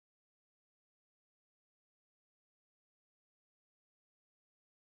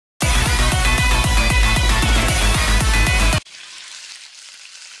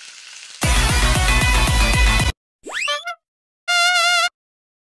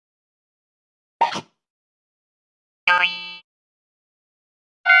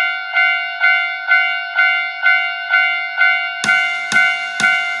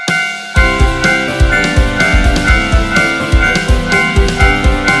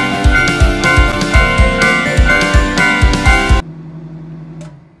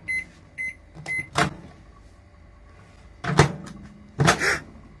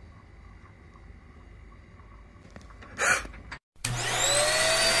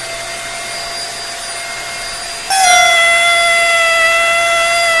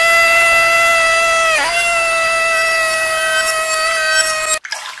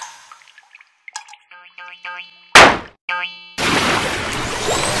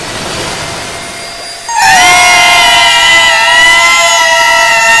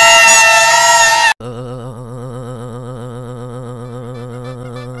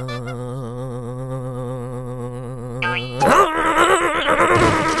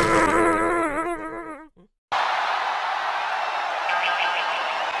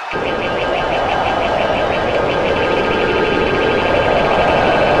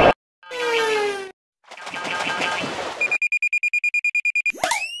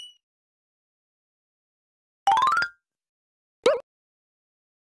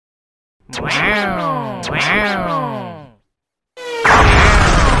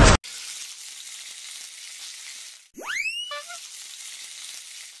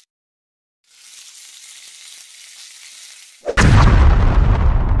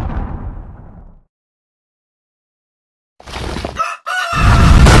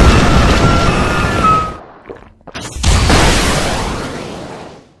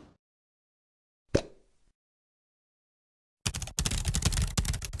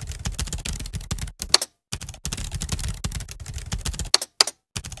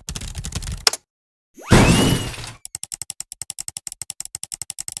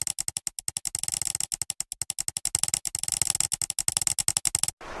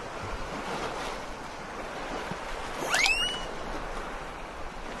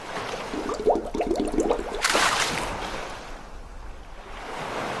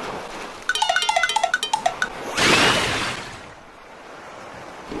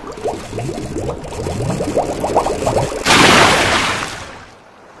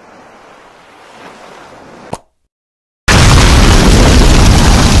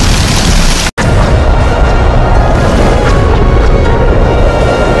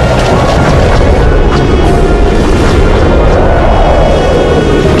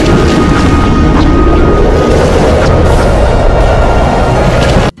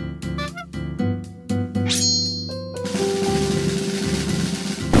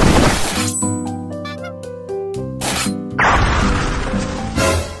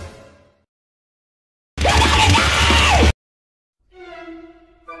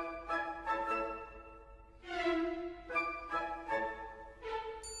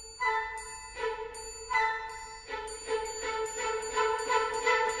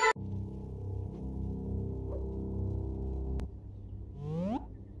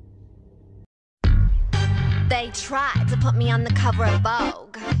They tried to put me on the cover of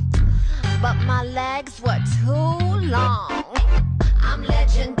Vogue, but my legs were too long. I'm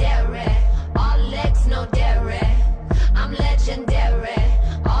legendary, all legs, no dairy. I'm legendary,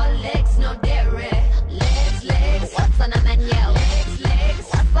 all legs, no dairy. Legs, legs, what's on the menu? Legs, legs,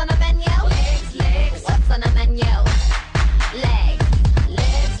 what's on the menu? Legs, legs, what's on the menu? Legs,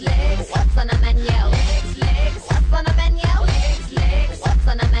 legs, legs, what's on the menu? Legs, legs, what's on the menu? Legs, legs, what's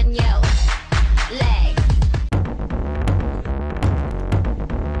on the menu? Legs.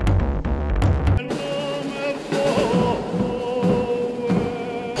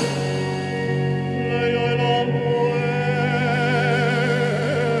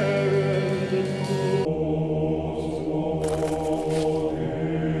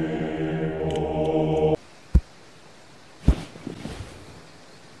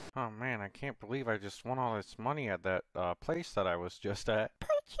 Oh man, I can't believe I just won all this money at that place that I was just at. Put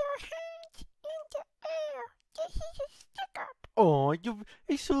your hands in the air. This is a stick-up. Oh,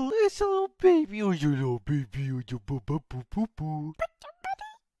 it's a little baby. Oh, you little baby. Oh, you boo boo boo boo boo. Put the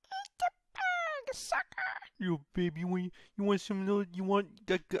money in the bag, sucker. Little baby, you want some little,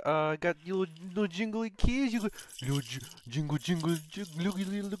 got little jingly keys? You got little jingle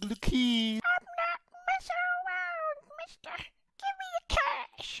little keys. I'm not messing around, mister. Give me your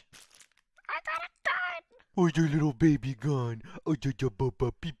cash. I got a gun. Oh, your little baby gun. Oh, your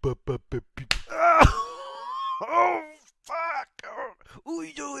beep. Oh, fuck. Oh,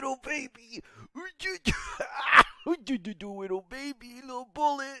 your little baby. Oh, you little baby, little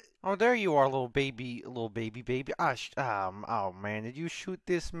bullet. Oh, there you are, little baby. Oh man, did you shoot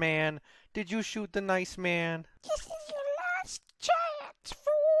this man? Did you shoot the nice man? This is your last chance,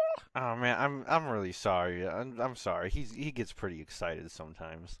 fool. Oh man, I'm really sorry. I'm sorry. He gets pretty excited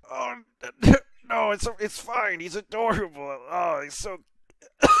sometimes. Oh no, it's fine. He's adorable. Oh, he's so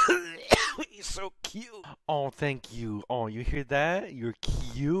he's so cute. Oh, thank you. Oh, you hear that? You're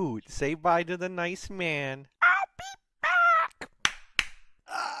cute. Say bye to the nice man. I'll be back.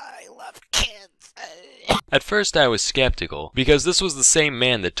 I love kids. At first I was skeptical, because this was the same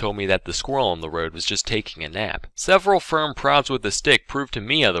man that told me that the squirrel on the road was just taking a nap. Several firm prods with a stick proved to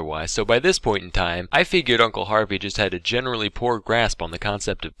me otherwise, so by this point in time, I figured Uncle Harvey just had a generally poor grasp on the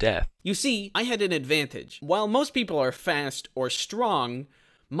concept of death. You see, I had an advantage. While most people are fast or strong,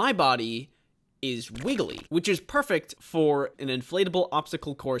 my body is wiggly, which is perfect for an inflatable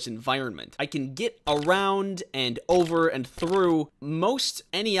obstacle course environment. I can get around and over and through most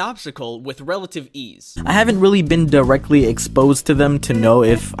any obstacle with relative ease. I haven't really been directly exposed to them to know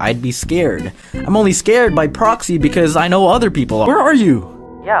if I'd be scared. I'm only scared by proxy because I know other people are. Where are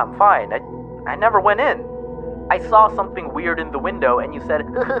you? Yeah, I'm fine. I never went in. I saw something weird in the window and you said,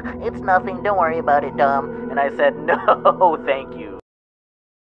 It's nothing, don't worry about it, Dom. and I said, no, thank you.